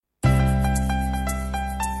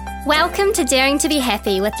Welcome to Daring to be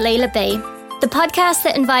Happy with Leela B, the podcast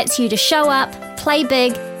that invites you to show up, play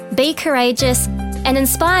big, be courageous, and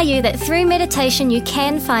inspire you that through meditation you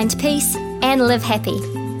can find peace and live happy.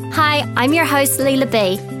 Hi, I'm your host Leela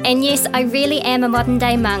B, and yes, I really am a modern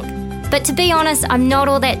day monk, but to be honest, I'm not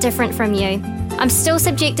all that different from you. I'm still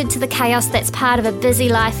subjected to the chaos that's part of a busy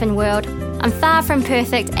life and world. I'm far from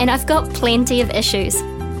perfect, and I've got plenty of issues,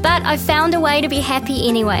 but I've found a way to be happy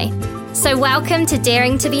anyway. So welcome to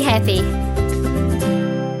Daring to be Happy.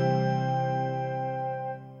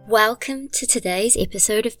 Welcome to today's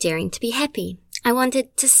episode of Daring to be Happy. I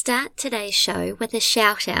wanted to start today's show with a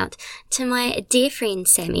shout out to my dear friend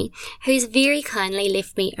Sammy, who's very kindly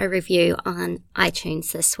left me a review on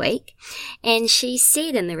iTunes this week. And she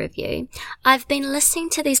said in the review, "I've been listening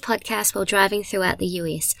to these podcasts while driving throughout the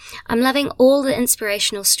US. I'm loving all the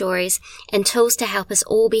inspirational stories and tools to help us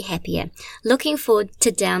all be happier. Looking forward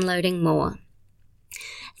to downloading more."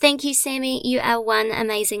 Thank you, Sammy. You are one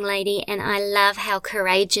amazing lady, and I love how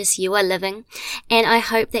courageous you are living, and I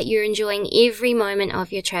hope that you're enjoying every moment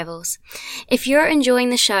of your travels. If you're enjoying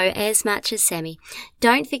the show as much as Sammy,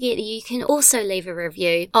 don't forget that you can also leave a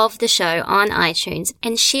review of the show on iTunes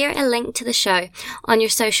and share a link to the show on your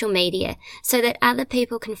social media so that other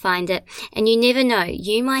people can find it, and you never know,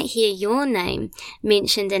 you might hear your name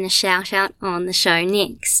mentioned in a shout out on the show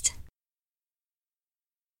next.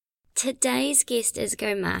 Today's guest is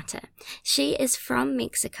Gomata. She is from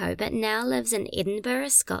Mexico but now lives in Edinburgh,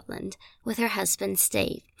 Scotland with her husband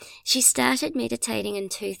Steve. She started meditating in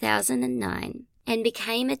 2009 and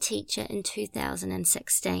became a teacher in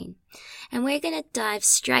 2016. And we're going to dive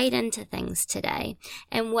straight into things today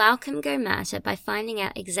and welcome Gomata by finding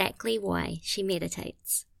out exactly why she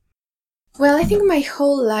meditates. Well, I think my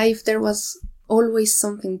whole life there was always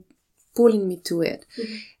something pulling me to it.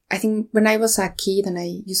 Mm-hmm. I think when I was a kid and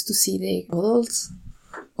I used to see the adults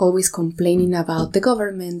always complaining about the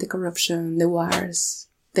government, the corruption, the wars,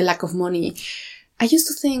 the lack of money, I used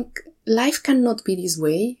to think life cannot be this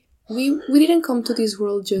way. We didn't come to this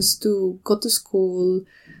world just to go to school,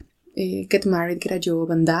 get married, get a job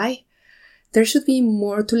and die. There should be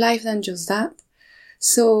more to life than just that.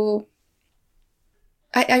 So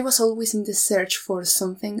I was always in the search for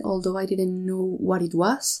something, although I didn't know what it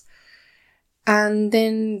was. And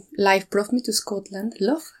then life brought me to Scotland.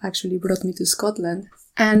 Love actually brought me to Scotland.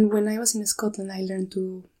 And when I was in Scotland, I learned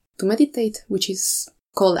to meditate, which is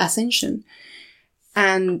called Ascension.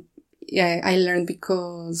 And yeah, I learned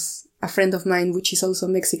because a friend of mine, which is also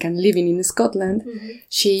Mexican, living in Scotland,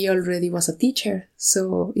 she already was a teacher.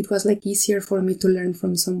 So it was like easier for me to learn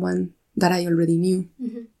from someone that I already knew.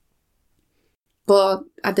 Mm-hmm. But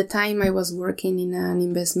at the time I was working in an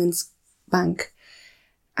investments bank.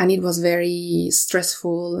 And it was very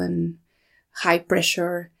stressful and high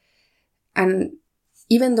pressure. And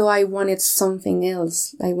even though I wanted something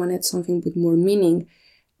else, I wanted something with more meaning,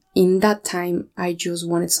 in that time, I just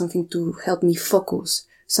wanted something to help me focus,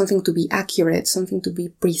 something to be accurate, something to be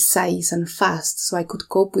precise and fast so I could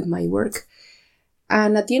cope with my work.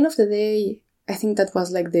 And at the end of the day, I think that was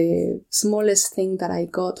like the smallest thing that I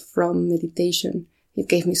got from meditation. It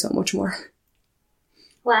gave me so much more.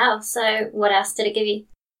 Wow. So what else did it give you?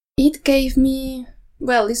 It gave me,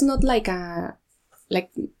 well, it's not like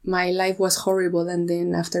my life was horrible and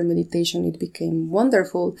then after meditation it became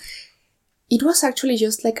wonderful. It was actually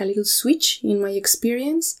just like a little switch in my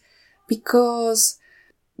experience, because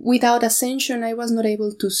without ascension I was not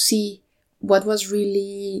able to see what was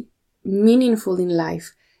really meaningful in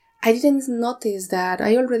life. I didn't notice that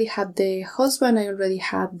I already had the husband, I already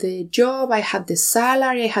had the job, I had the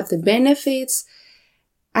salary, I had the benefits.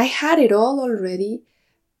 I had it all already.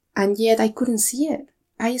 And yet I couldn't see it.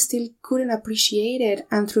 I still couldn't appreciate it.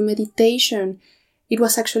 And through meditation, it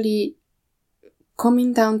was actually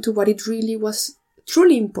coming down to what it really was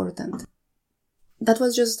truly important. That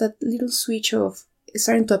was just that little switch of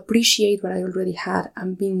starting to appreciate what I already had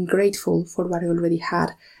and being grateful for what I already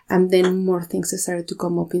had. And then more things started to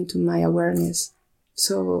come up into my awareness.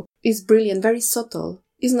 So it's brilliant, very subtle.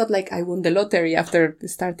 It's not like I won the lottery after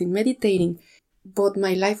starting meditating, but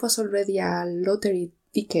my life was already a lottery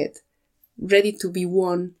ticket ready to be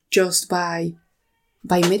won just by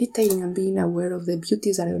meditating and being aware of the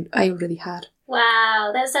beauties that I already had.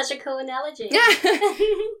 Wow, that's such a cool analogy.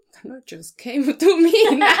 That just came to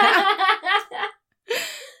me.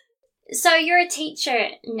 So you're a teacher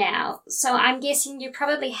now, so I'm guessing you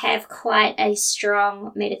probably have quite a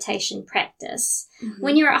strong meditation practice. Mm-hmm.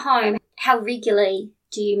 When you're at home, how regularly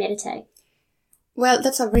do you meditate? Well,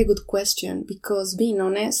 that's a very good question, because being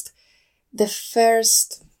honest, the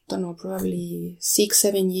first, probably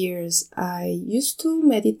 6-7 years, I used to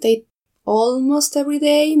meditate almost every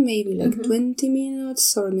day, maybe like 20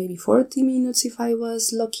 minutes or maybe 40 minutes if I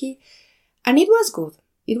was lucky. And it was good.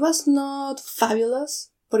 It was not fabulous,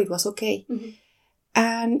 but it was okay.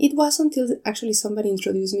 And it was until actually somebody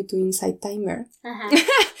introduced me to Insight Timer.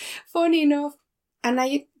 Funny enough. And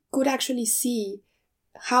I could actually see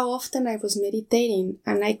how often I was meditating,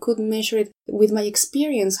 and I could measure it with my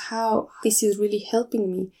experience, how this is really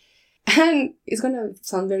helping me. And it's going to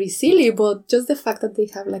sound very silly, but just the fact that they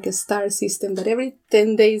have like a star system that every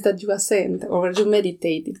 10 days that you ascend or you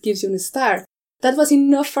meditate, it gives you a star. That was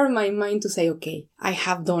enough for my mind to say, okay, I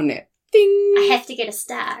have done it. Ding! I have to get a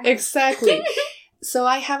star. Exactly. So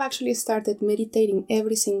I have actually started meditating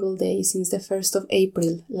every single day since the 1st of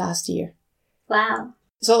April last year. Wow.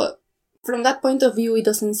 So from that point of view, it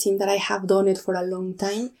doesn't seem that I have done it for a long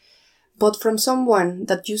time. But from someone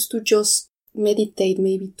that used to just meditate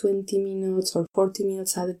maybe 20 minutes or 40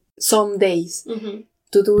 minutes some days,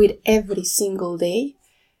 to do it every single day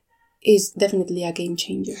is definitely a game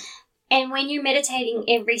changer. And when you're meditating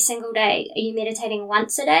every single day, are you meditating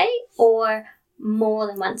once a day or more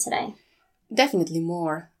than once a day? Definitely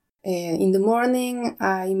more. In the morning,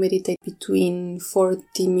 I meditate between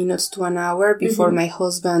 40 minutes to an hour before my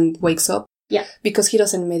husband wakes up. Yeah. Because he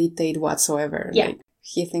doesn't meditate whatsoever. Yeah. Like,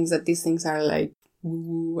 he thinks that these things are like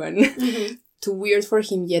woo and too weird for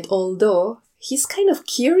him yet, although he's kind of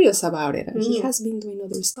curious about it and he has been doing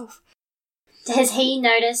other stuff. Has he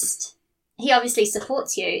noticed? He obviously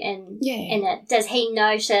supports you in it. Does he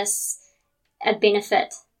notice a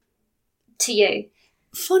benefit to you?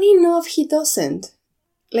 Funny enough, he doesn't.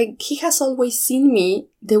 Like, he has always seen me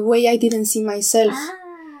the way I didn't see myself.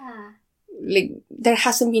 Like, there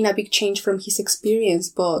hasn't been a big change from his experience,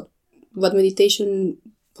 but what meditation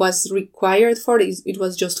was required for it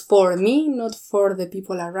was just for me, not for the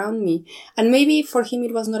people around me. And maybe for him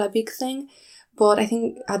it was not a big thing, but I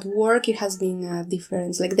think at work it has been a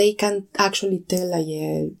difference. Like, they can actually tell, like,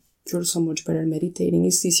 yeah, you're so much better meditating.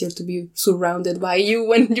 It's easier to be surrounded by you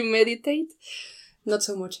when you meditate. Not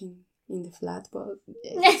so much in the flat, but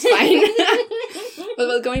it's fine.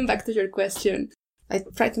 But going back to your question, I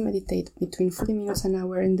try to meditate between 40 minutes an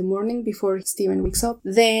hour in the morning before Steven wakes up.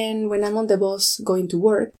 Then when I'm on the bus going to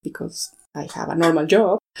work, because I have a normal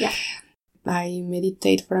job, I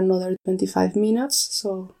meditate for another 25 minutes.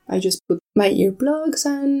 So I just put my earplugs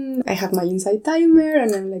and I have my Insight Timer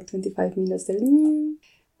and I'm like 25 minutes there.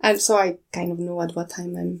 And so I kind of know at what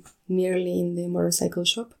time I'm nearly in the motorcycle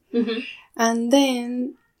shop. And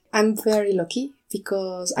then I'm very lucky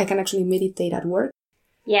because I can actually meditate at work.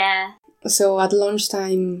 Yeah. So at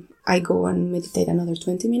lunchtime, I go and meditate another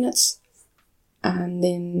 20 minutes. And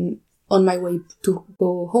then on my way to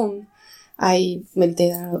go home, I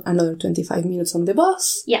meditate another 25 minutes on the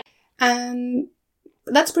bus. Yeah. And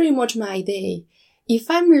that's pretty much my day. If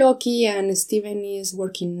I'm lucky and Steven is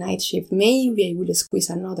working night shift, maybe I will squeeze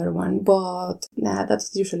another one. But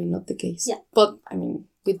that's usually not the case. Yeah. But, I mean,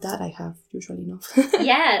 with that, I have usually enough.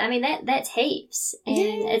 Yeah, I mean, that's heaps.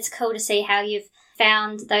 And it's cool to see how you've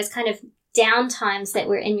found those kind of downtimes that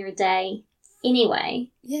were in your day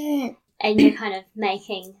anyway. Yeah. And you're kind of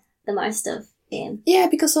making the most of them. Yeah,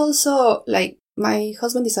 because also, like, my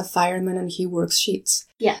husband is a fireman and he works shifts.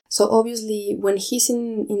 Yeah. So obviously, when he's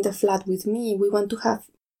in the flat with me, we want to have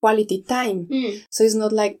quality time. So it's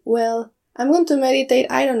not like, well, I'm going to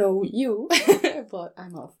meditate, I don't know you, but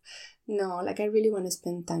I'm off. No, like, I really want to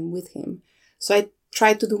spend time with him. So I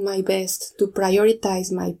try to do my best to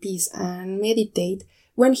prioritize my peace and meditate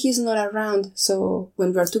when he's not around. So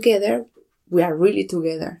when we're together, we are really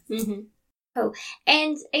together. Cool.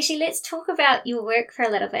 And actually, let's talk about your work for a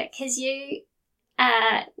little bit, because you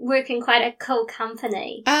work in quite a cool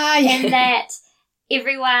company. And that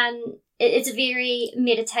everyone, it's very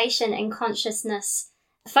meditation and consciousness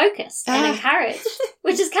focused and encouraged,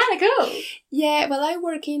 which is kind of cool. Yeah, well, I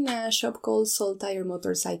work in a shop called Saltire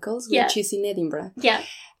Motorcycles, which is in Edinburgh. Yeah.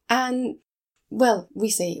 And, well, we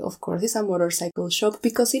say, of course, it's a motorcycle shop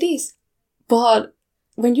because it is. But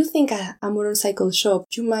when you think a motorcycle shop,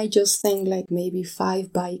 you might just think like maybe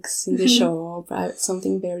 5 bikes in the shop,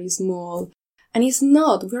 something very small. And it's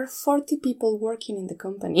not. We're 40 people working in the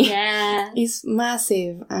company. Yeah. It's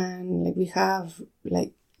massive. And like we have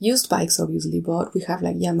like used bikes, obviously, but we have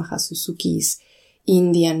like Yamaha, Suzuki's,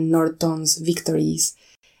 Indian, Nortons, Victories.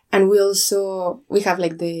 And we have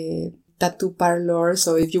like the tattoo parlor.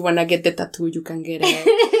 So if you want to get the tattoo, you can get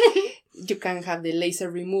it. You can have the laser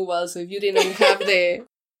removal. So if you didn't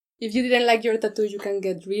like your tattoo, you can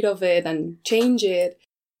get rid of it and change it.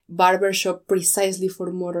 Barbershop precisely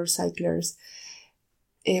for motorcyclers.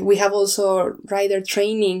 We have also rider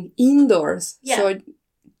training indoors. Yeah. So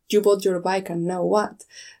you bought your bike and now what?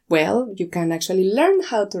 well, you can actually learn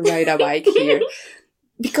how to ride a bike here.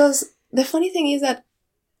 Because the funny thing is that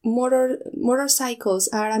motorcycles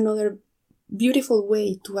are another beautiful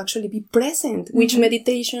way to actually be present, which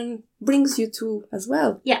meditation brings you to as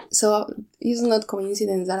well. Yeah. So it's not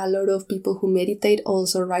coincidence that a lot of people who meditate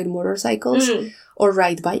also ride motorcycles or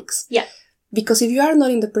ride bikes. Yeah. Because if you are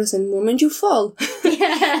not in the present moment, you fall.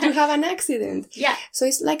 Yeah. You have an accident. Yeah. So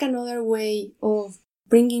it's like another way of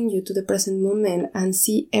bringing you to the present moment and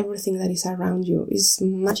see everything that is around you. It's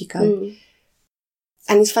magical.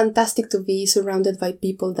 And it's fantastic to be surrounded by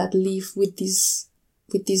people that live with this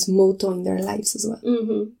motto in their lives as well.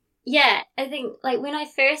 Mm-hmm. Yeah, I think like when I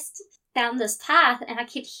first found this path and I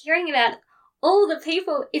kept hearing about all the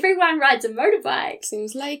people, everyone rides a motorbike.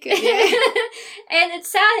 Seems like it, yeah. And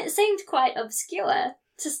it seemed quite obscure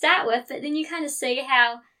to start with, but then you kind of see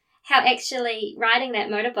how actually riding that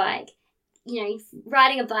motorbike,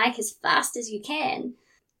 riding a bike as fast as you can,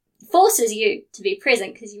 forces you to be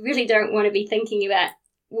present because you really don't want to be thinking about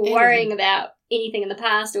worrying about anything in the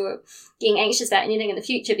past or getting anxious about anything in the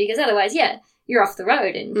future, because otherwise, you're off the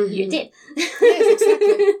road and you're dead. Yes,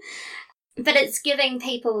 exactly. But it's giving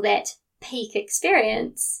people that peak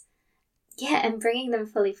experience, and bringing them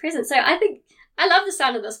fully present. So I think I love the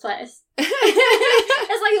sound of this place.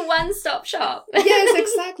 It's like a one-stop shop. Yes,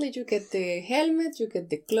 exactly. You get the helmet, you get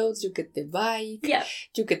the clothes, you get the bike,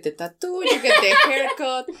 you get the tattoo, you get the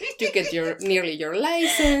haircut, you get nearly your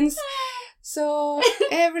license. So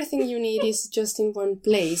everything you need is just in one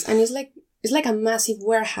place, and it's like a massive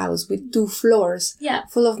warehouse with 2 floors,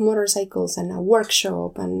 full of motorcycles and a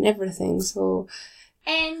workshop and everything. So,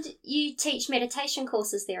 and you teach meditation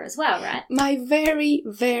courses there as well, right? My very,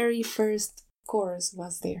 very first course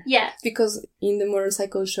was there. Yeah. Because in the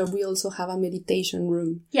motorcycle shop we also have a meditation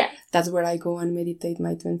room. Yeah. That's where I go and meditate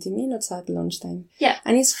my 20 minutes at lunchtime. Yeah.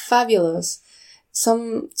 And it's fabulous.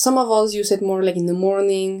 Some of us use it more like in the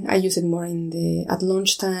morning. I use it more at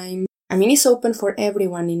lunchtime. I mean, it's open for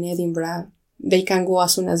everyone in Edinburgh. They can go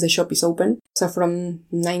as soon as the shop is open. So from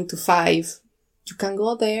 9 to 5, you can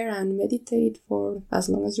go there and meditate for as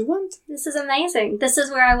long as you want. This is amazing. This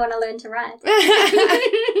is where I want to learn to ride.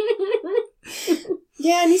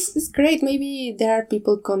 Yeah, and it's great. Maybe there are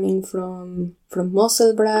people coming from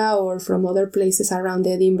Musselburgh or from other places around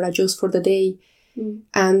Edinburgh just for the day.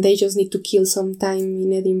 And they just need to kill some time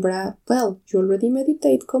in Edinburgh. Well, you already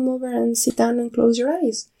meditate. Come over and sit down and close your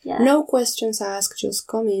eyes. Yeah. No questions asked. Just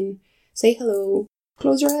come in, say hello,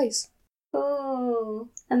 close your eyes. Oh,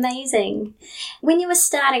 amazing. When you were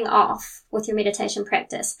starting off with your meditation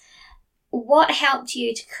practice, what helped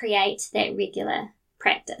you to create that regular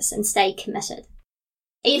practice and stay committed?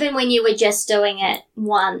 Even when you were just doing it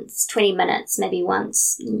once, 20 minutes, maybe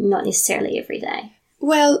once, not necessarily every day.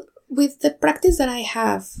 Well, with the practice that I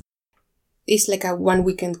have, it's like a 1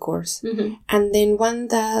 weekend course. And then when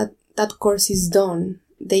that course is done,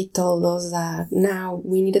 they told us that now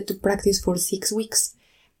we needed to practice for 6 weeks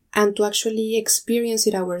and to actually experience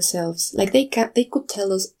it ourselves. Like they could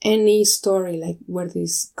tell us any story, like where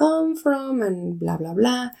this come from and blah, blah,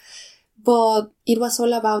 blah. But it was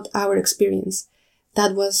all about our experience.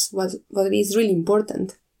 That was what is really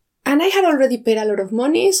important. And I had already paid a lot of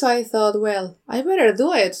money, so I thought, well, I better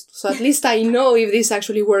do it. So at least I know if this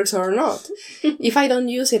actually works or not. If I don't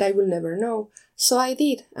use it, I will never know. So I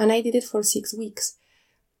did, and I did it for 6 weeks.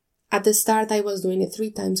 At the start, I was doing it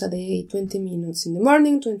 3 times a day, 20 minutes in the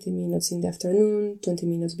morning, 20 minutes in the afternoon, 20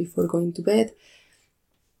 minutes before going to bed.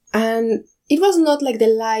 And it was not like the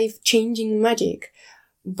life-changing magic,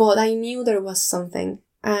 but I knew there was something,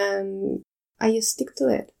 and I stick to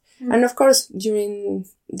it. And of course, during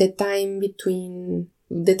the time between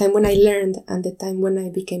the time when I learned and the time when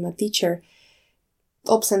I became a teacher,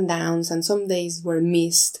 ups and downs, and some days were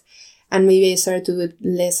missed. And maybe I started to do it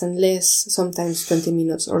less and less, sometimes 20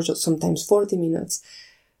 minutes or just sometimes 40 minutes.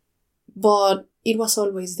 But it was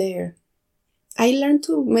always there. I learned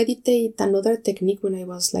to meditate another technique when I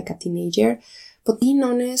was like a teenager. But being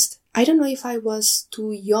honest, I don't know if I was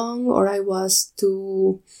too young or I was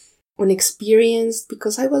too unexperienced,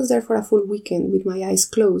 because I was there for a full weekend with my eyes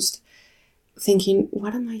closed, thinking,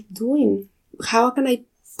 what am I doing? How can I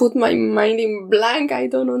put my mind in blank? I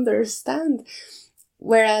don't understand.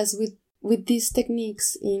 Whereas with these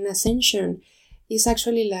techniques in Ascension, it's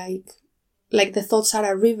actually like the thoughts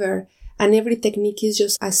are a river, and every technique is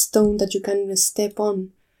just a stone that you can step on.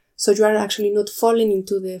 So you are actually not falling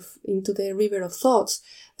into the river of thoughts.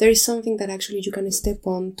 There is something that actually you can step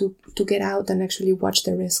on to get out and actually watch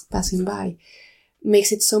the rest passing by.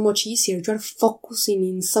 Makes it so much easier. You are focusing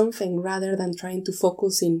in something rather than trying to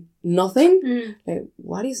focus in nothing. Like,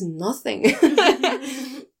 what is nothing?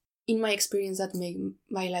 in my experience, that made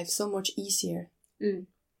my life so much easier. Mm.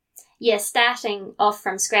 Yeah, starting off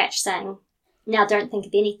from scratch saying, now don't think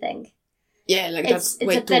of anything. Yeah, like that's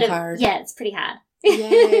way too hard. Yeah, it's pretty hard.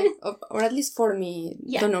 Yeah, or at least for me.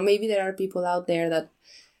 Yeah. Don't know, maybe there are people out there that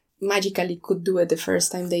magically could do it the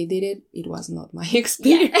first time they did it. It was not my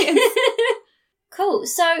experience. Yeah. Cool.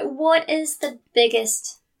 So what is the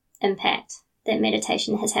biggest impact that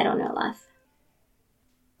meditation has had on your life?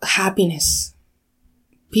 Happiness.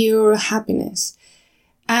 Pure happiness.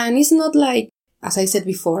 And it's not like, as I said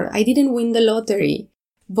before, I didn't win the lottery,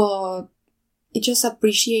 but it's just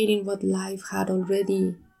appreciating what life had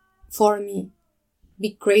already for me.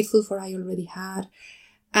 Be grateful for I already had.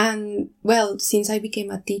 And, well, since I became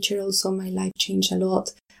a teacher also, my life changed a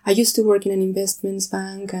lot. I used to work in an investments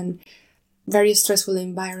bank and very stressful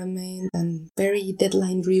environment and very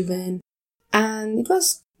deadline driven. And it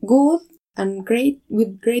was good and great,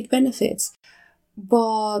 with great benefits.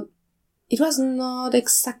 But it was not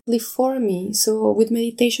exactly for me. So with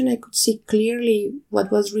meditation, I could see clearly what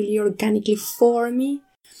was really organically for me.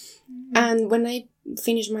 Mm-hmm. And when I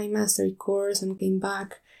finished my mastery course and came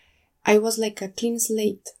back, I was like a clean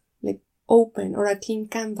slate, like open, or a clean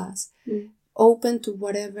canvas, open to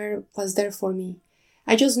whatever was there for me.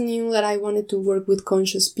 I just knew that I wanted to work with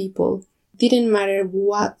conscious people. Didn't matter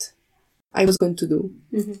what I was going to do.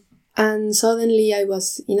 Mm-hmm. And suddenly I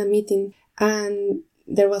was in a meeting and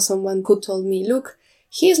there was someone who told me, look,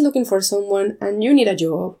 he is looking for someone and you need a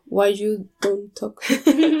job. Why you don't talk?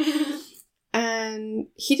 And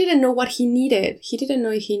he didn't know what he needed. He didn't know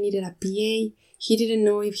if he needed a PA. He didn't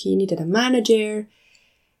know if he needed a manager.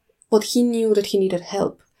 But he knew that he needed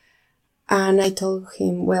help. And I told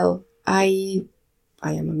him, well, I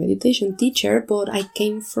am a meditation teacher, but I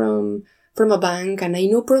came from a bank and I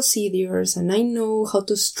know procedures and I know how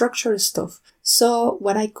to structure stuff. So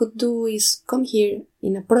what I could do is come here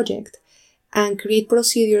in a project and create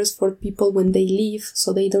procedures for people when they leave,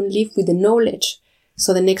 so they don't leave with the knowledge.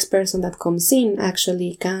 So the next person that comes in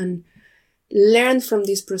actually can learn from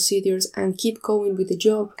these procedures and keep going with the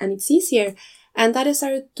job, and it's easier. And that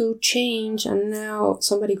started to change, and now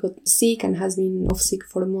somebody got sick and has been off sick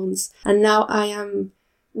for months. And now I am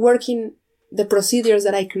working the procedures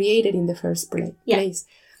that I created in the first place. Yeah.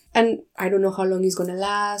 And I don't know how long it's going to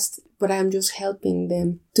last, but I'm just helping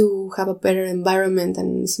them to have a better environment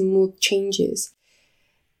and smooth changes.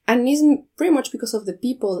 And it's pretty much because of the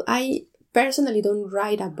people. I personally don't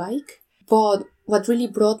ride a bike, but what really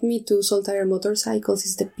brought me to Saltire Motorcycles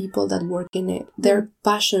is the people that work in it, their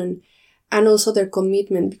passion, and also their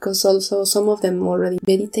commitment, because also some of them already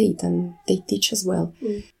meditate and they teach as well.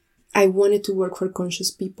 I wanted to work for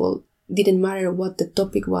conscious people. Didn't matter what the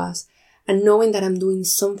topic was. And knowing that I'm doing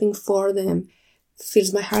something for them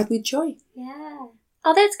fills my heart with joy. Yeah.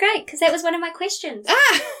 Oh, that's great, because that was one of my questions.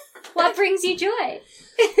 What brings you joy?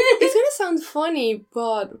 It's going to sound funny,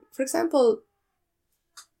 but for example,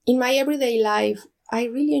 in my everyday life, I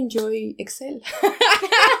really enjoy Excel.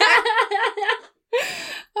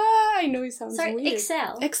 I know it sounds weird.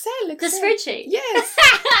 Excel? Excel. The spreadsheet? Yes.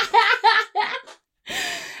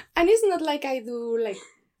 And it's not like I do like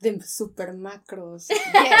the super macros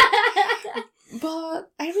yet. But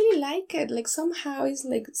I really like it. Like somehow it's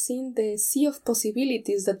like seeing the sea of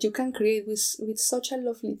possibilities that you can create with such a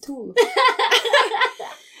lovely tool.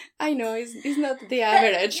 I know, it's not the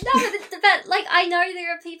average. But like, I know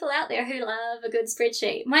there are people out there who love a good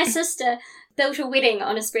spreadsheet. My sister built a wedding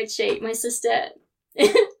on a spreadsheet. My sister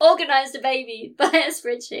organised a baby by a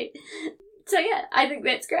spreadsheet. So yeah, I think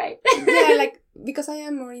that's great. Yeah, like, because I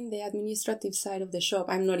am more in the administrative side of the shop.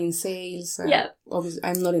 I'm not in sales. Obviously,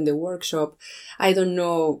 I'm not in the workshop. I don't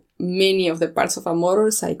know many of the parts of a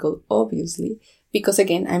motorcycle, obviously, because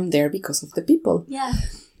again, I'm there because of the people. Yeah.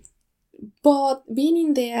 But being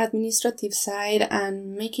in the administrative side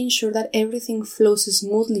and making sure that everything flows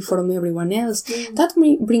smoothly from everyone else, that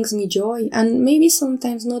brings me joy. And maybe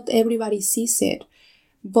sometimes not everybody sees it,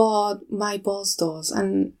 but my boss does.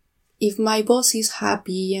 And if my boss is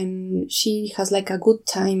happy and she has like a good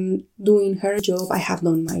time doing her job, I have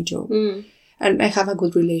done my job. And I have a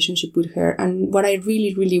good relationship with her. And what I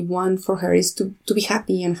really, really want for her is to be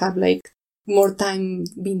happy and have like more time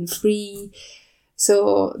being free.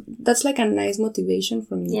 So that's like a nice motivation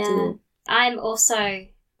for me too. I'm also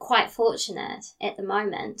quite fortunate at the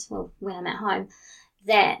moment, well, when I'm at home,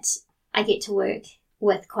 that I get to work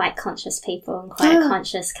with quite conscious people and quite a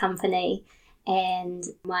conscious company. And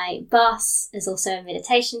my boss is also a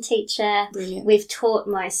meditation teacher. Brilliant. We've taught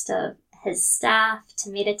most of his staff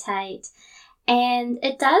to meditate. And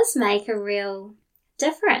it does make a real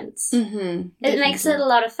difference. It makes it a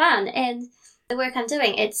lot of fun. And the work I'm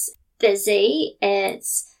doing, it's busy,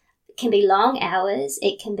 it's can be long hours.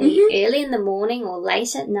 It can be early in the morning or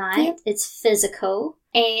late at night. Yep. It's physical.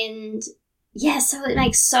 And yeah, so it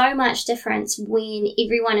makes so much difference when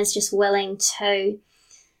everyone is just willing to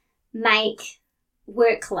make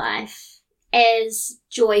work life as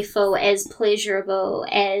joyful, as pleasurable,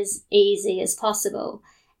 as easy as possible,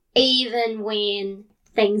 even when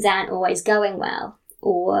things aren't always going well,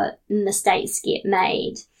 or mistakes get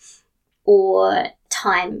made, or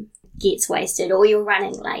time gets wasted, or you're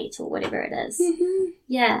running late, or whatever it is.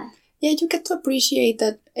 Yeah. Yeah, you get to appreciate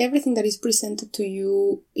that everything that is presented to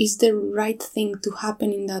you is the right thing to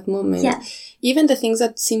happen in that moment. Yeah. Even the things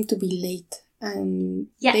that seem to be late and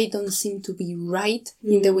they don't seem to be right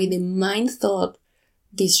in the way the mind thought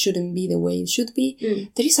this shouldn't be the way it should be.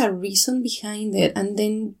 There is a reason behind it, and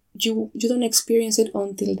then you don't experience it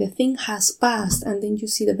until the thing has passed, and then you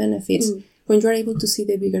see the benefits when you're able to see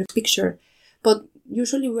the bigger picture. But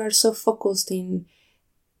usually we are so focused in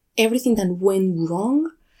everything that went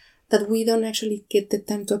wrong that we don't actually get the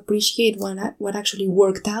time to appreciate what actually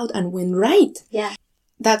worked out and went right. Yeah.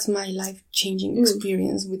 That's my life-changing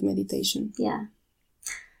experience with meditation. Yeah.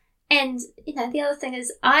 And, the other thing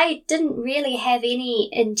is I didn't really have any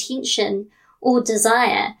intention or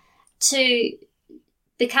desire to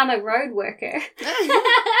become a road worker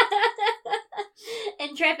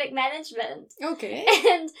in traffic management. Okay.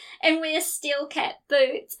 And wear steel cap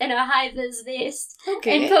boots and a high-vis vest.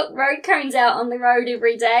 Okay. And put road cones out on the road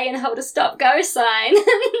every day and hold a stop-go sign.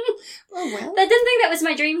 Oh, well. I didn't think that was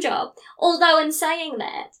my dream job. Although in saying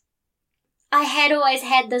that, I had always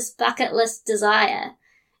had this bucket list desire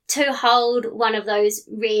to hold one of those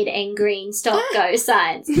red and green stop-go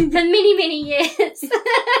signs for many, many years.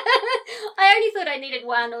 I only thought I needed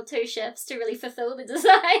 1 or 2 shifts to really fulfill the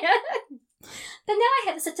desire. But now I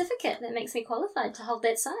have a certificate that makes me qualified to hold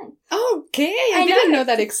that sign. Okay, I didn't know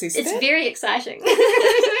that existed. It's very exciting.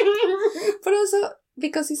 But also,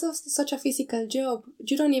 because it's such a physical job,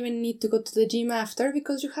 you don't even need to go to the gym after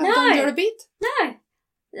because you have done your bit. No.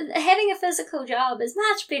 Having a physical job is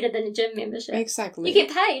much better than a gym membership. Exactly. You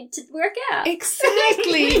get paid to work out.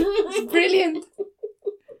 Exactly. It's brilliant.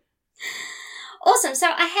 Awesome. So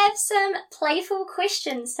I have some playful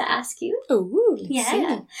questions to ask you. Oh, let's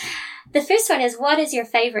see. The first one is, what is your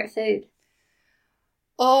favorite food?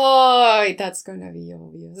 Oh, that's gonna be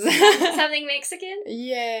obvious. Something Mexican?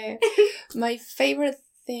 Yeah. My favorite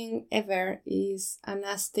thing ever is an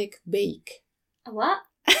Aztec bake. A what?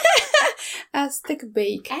 Aztec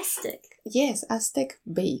bake. Aztec? Yes, Aztec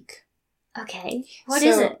bake. Okay. What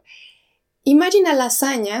is it? Imagine a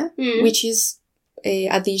lasagna, which is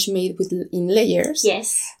a dish made in layers.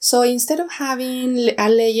 Yes. So instead of having a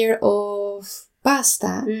layer of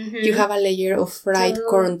pasta, you have a layer of fried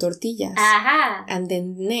corn tortillas. Aha. And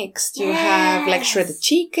then next you have like shredded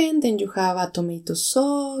chicken, then you have a tomato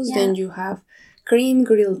sauce, then you have cream,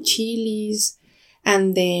 grilled chilies,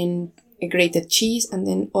 and then a grated cheese, and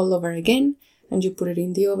then all over again. And you put it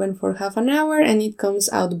in the oven for half an hour, and it comes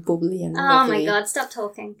out bubbly and lovely. Oh my God, stop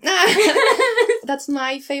talking. That's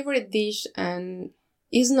my favorite dish, and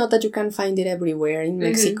it's not that you can find it everywhere in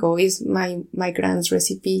Mexico. It's my grand's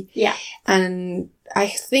recipe. Yeah. And I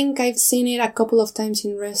think I've seen it a couple of times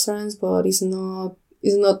in restaurants, but it's not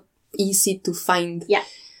easy to find. Yeah.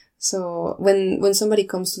 So when somebody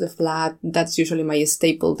comes to the flat, that's usually my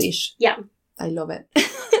staple dish. Yeah. I love it.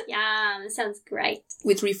 Yum, sounds great.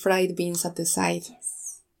 With refried beans at the side.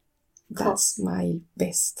 Yes. That's my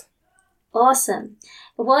best. Awesome.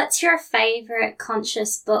 What's your favorite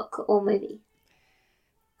conscious book or movie?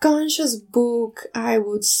 Conscious book, I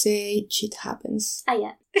would say Shit Happens. Oh,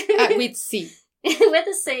 yeah. With C. With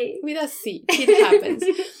a C. With a C. It happens.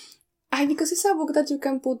 Because it's a book that you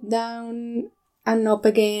can put down and up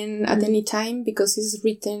again at any time because it's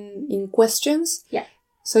written in questions. Yeah.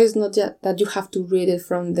 So it's not just that you have to read it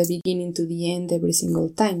from the beginning to the end every single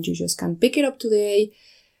time. You just can pick it up today,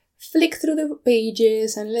 flick through the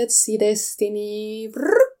pages, and let's see destiny.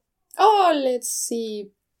 Oh, let's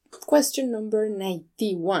see. Question number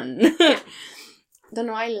 91. Don't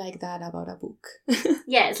know, I like that about a book.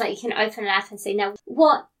 Yeah, it's like you can open it up and say, now,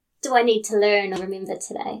 what do I need to learn or remember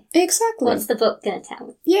today? Exactly. What's the book going to tell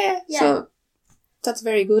me? Yeah, so that's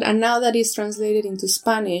very good. And now that it's translated into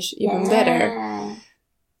Spanish, even better.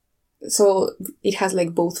 So it has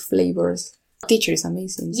like both flavors. Teacher is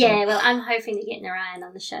amazing. So. Yeah, well, I'm hoping to get Narayan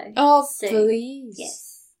on the show. Oh, soon. please.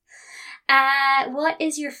 Yes. What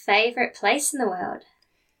is your favourite place in the world?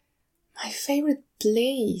 My favorite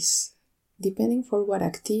place, depending for what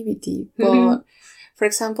activity. But, for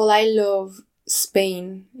example, I love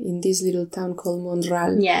Spain in this little town called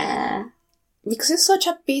Montreal. Yeah. because it's such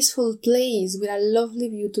a peaceful place with a lovely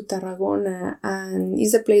view to Tarragona, and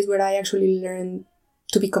it's a place where I actually learned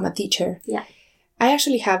to become a teacher. Yeah. I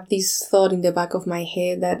actually have this thought in the back of my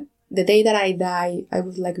head that the day that I die, I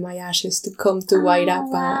would like my ashes to come to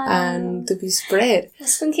Wairapa and to be spread.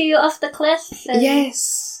 Swing you off the cliff.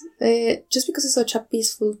 Yes, just because it's such a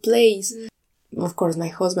peaceful place. Of course, my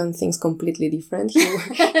husband thinks completely different. He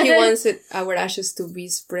wants our ashes to be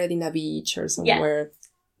spread in a beach or somewhere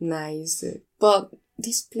nice. But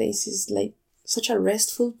this place is like such a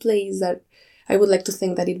restful place that I would like to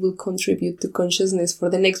think that it will contribute to consciousness for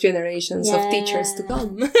the next generations of teachers to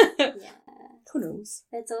come. Yeah. Who knows?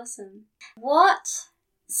 That's awesome. What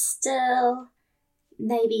still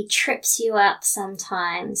maybe trips you up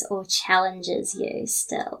sometimes or challenges you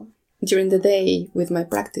still? During the day with my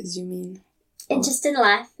practice, you mean? And just in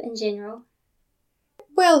life in general?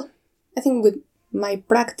 Well, I think with my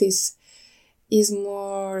practice is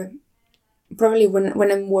more probably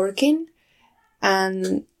when I'm working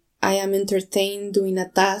and I am entertained doing a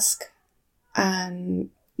task and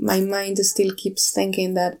my mind still keeps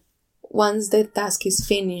thinking that once the task is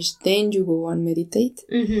finished, then you go and meditate.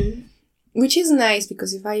 Mm-hmm. Which is nice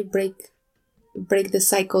because if I break the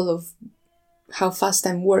cycle of how fast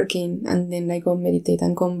I'm working and then I go meditate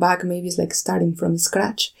and come back, maybe it's like starting from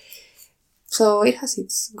scratch. So it has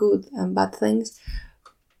its good and bad things.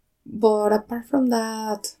 But apart from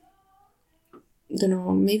that, I don't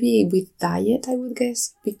know, maybe with diet, I would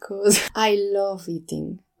guess, because I love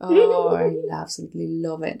eating. Oh, I absolutely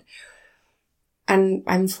love it. And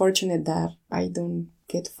I'm fortunate that I don't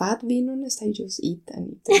get fat, being honest. I just eat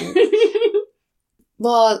and eat and eat.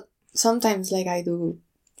 But sometimes, like, I do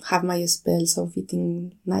have my spells of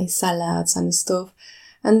eating nice salads and stuff.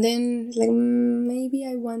 And then, like, maybe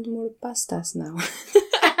I want more pastas now.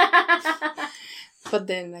 But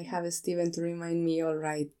then I have Steven to remind me, all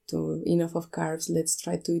right, enough of carbs. Let's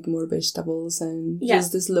try to eat more vegetables and use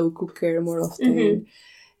the slow cooker more often. Mm-hmm.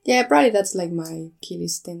 Yeah, probably that's like my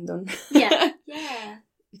Achilles tendon. Yeah.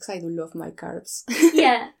 Because I do love my carbs.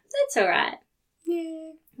 Yeah, that's all right.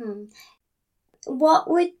 Yeah. What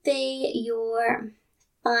would be your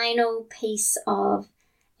final piece of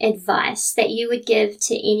advice that you would give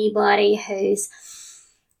to anybody who's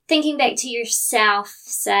thinking back to yourself,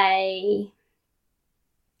 say,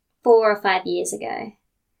 4 or 5 years ago,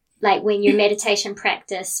 like when your meditation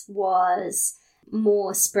practice was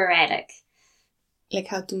more sporadic? Like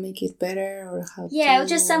how to make it better or how or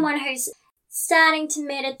just someone who's starting to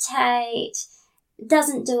meditate,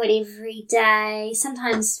 doesn't do it every day,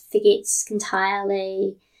 sometimes forgets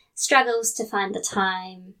entirely, struggles to find the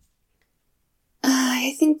time.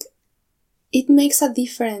 I think it makes a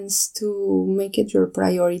difference to make it your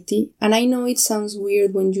priority. And I know it sounds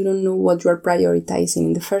weird when you don't know what you're prioritizing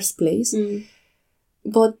in the first place,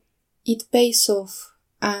 but it pays off.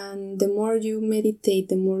 And the more you meditate,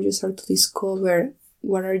 the more you start to discover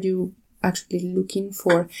what are you actually looking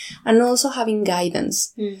for. And also having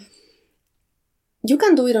guidance. You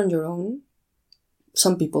can do it on your own.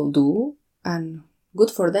 Some people do, and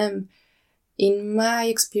good for them. In my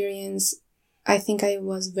experience, I think I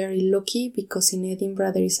was very lucky because in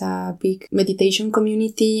Edinburgh there is a big meditation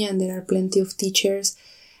community and there are plenty of teachers.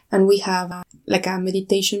 And we have a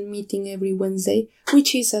meditation meeting every Wednesday,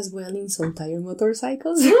 which is as well in Saltire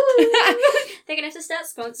Motorcycles. They're going to have to start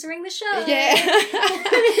sponsoring the show. Yeah.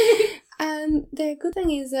 And the good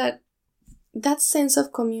thing is that sense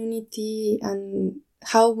of community and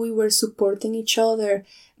how we were supporting each other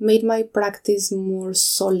made my practice more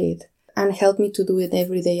solid and helped me to do it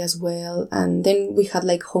every day as well. And then we had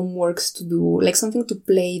like homeworks to do, like something to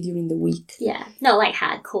play during the week. Yeah, not like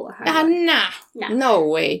hardcore homework. No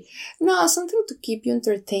way. No, something to keep you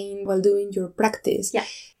entertained while doing your practice. Yeah.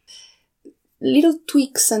 Little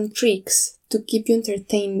tweaks and tricks to keep you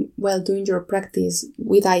entertained while doing your practice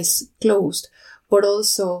with eyes closed, but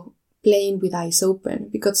also playing with eyes open,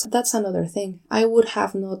 because that's another thing. I would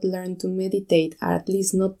have not learned to meditate, or at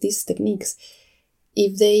least not these techniques,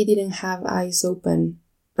 if they didn't have eyes open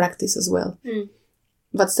practice as well.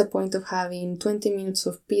 What's the point of having 20 minutes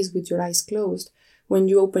of peace with your eyes closed? When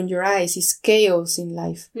you open your eyes, it's chaos in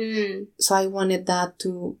life. So I wanted that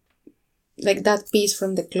to, like that peace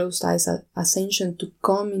from the closed eyes ascension to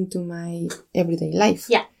come into my everyday life.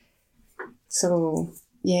 Yeah. So,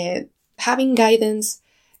 yeah, having guidance,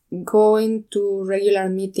 going to regular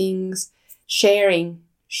meetings, sharing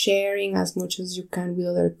as much as you can with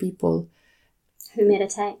other people.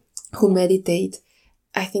 Who meditate.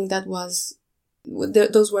 I think that was,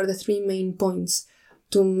 those were the 3 main points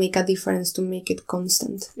to make a difference, to make it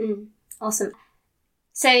constant. Awesome.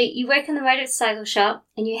 So you work in the motorcycle shop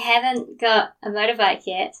and you haven't got a motorbike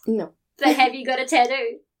yet. No. But have you got a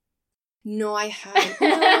tattoo? No, I haven't.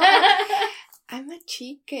 No, I'm a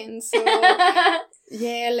chicken, so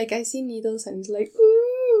yeah, like I see needles and it's like,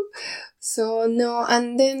 ooh. So no,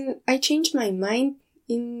 and then I changed my mind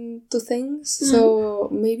into things. So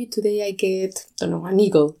maybe today I get, don't know, an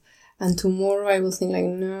eagle. And tomorrow I will think like,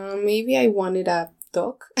 no, maybe I wanted a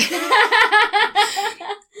dog.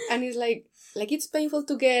 And it's like it's painful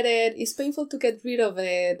to get it, it's painful to get rid of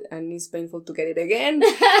it, and it's painful to get it again.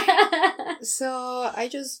 So I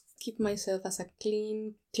just keep myself as a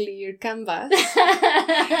clean, clear canvas.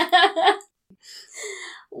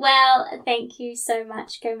 Well, thank you so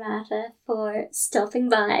much, Gomata, for stopping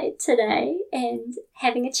by today and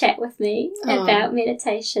having a chat with me about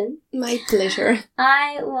meditation. My pleasure.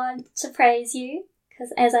 I want to praise you,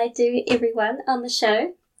 because as I do everyone on the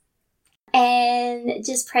show, and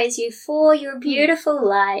just praise you for your beautiful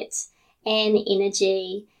light and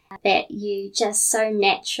energy that you just so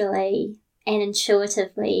naturally and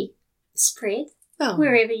intuitively spread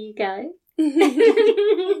wherever you go.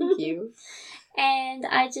 Thank you. And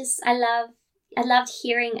I loved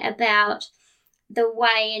hearing about the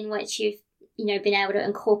way in which you've, been able to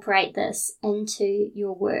incorporate this into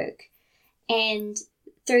your work, and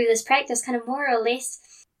through this practice kind of more or less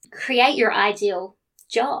create your ideal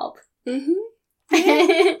job.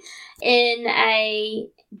 Yeah. In a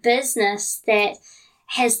business that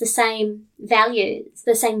has the same values,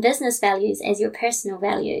 the same business values as your personal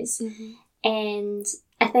values. And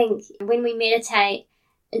I think when we meditate,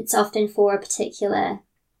 it's often for a particular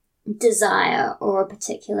desire or a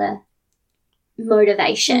particular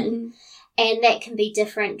motivation. And that can be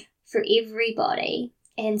different for everybody.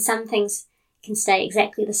 And some things can stay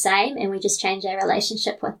exactly the same and we just change our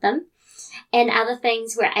relationship with them. And other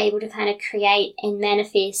things we're able to kind of create and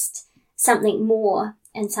manifest something more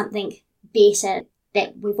and something better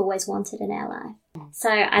that we've always wanted in our life. So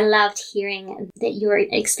I loved hearing that your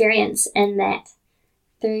experience in that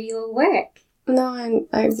through your work. No, and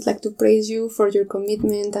I would like to praise you for your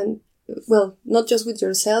commitment and, well, not just with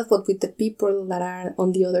yourself, but with the people that are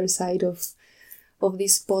on the other side of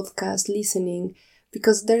this podcast listening,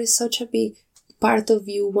 because there is such a big part of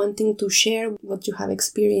you wanting to share what you have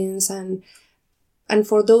experienced, and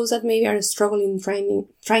for those that maybe are struggling,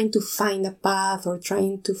 trying to find a path or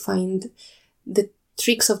trying to find the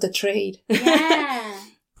tricks of the trade. Yeah.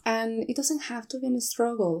 And it doesn't have to be a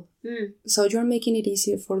struggle. So you're making it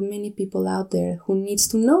easier for many people out there who needs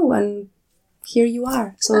to know, and here you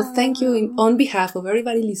are. So thank you on behalf of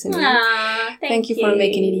everybody listening. Thank you for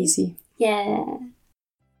making it easy. Yeah.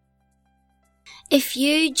 If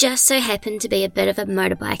you just so happen to be a bit of a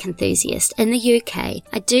motorbike enthusiast in the UK,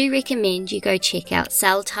 I do recommend you go check out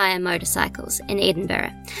Saltire Motorcycles in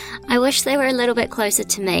Edinburgh. I wish they were a little bit closer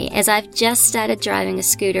to me, as I've just started driving a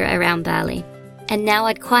scooter around Bali, and now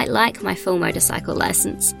I'd quite like my full motorcycle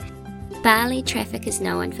license. Bali traffic is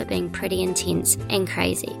known for being pretty intense and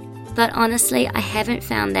crazy, but honestly I haven't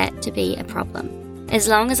found that to be a problem. As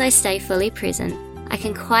long as I stay fully present, I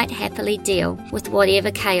can quite happily deal with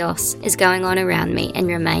whatever chaos is going on around me and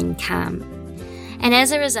remain calm. And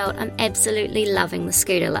as a result, I'm absolutely loving the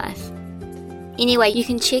scooter life. Anyway, you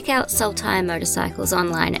can check out Saltire Motorcycles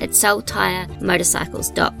online at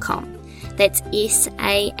saltiremotorcycles.com. That's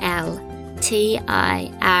SALTIRE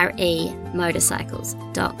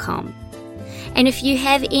motorcycles.com. And if you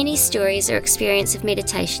have any stories or experience of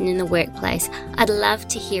meditation in the workplace, I'd love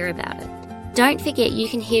to hear about it. Don't forget you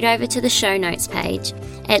can head over to the show notes page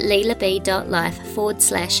at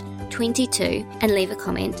leelab.life/22 and leave a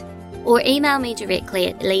comment, or email me directly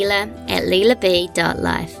at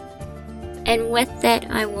leela@leelab.life. And with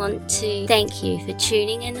that, I want to thank you for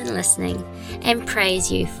tuning in and listening, and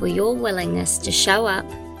praise you for your willingness to show up,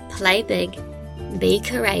 play big, be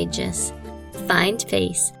courageous, find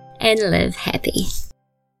peace, and live happy.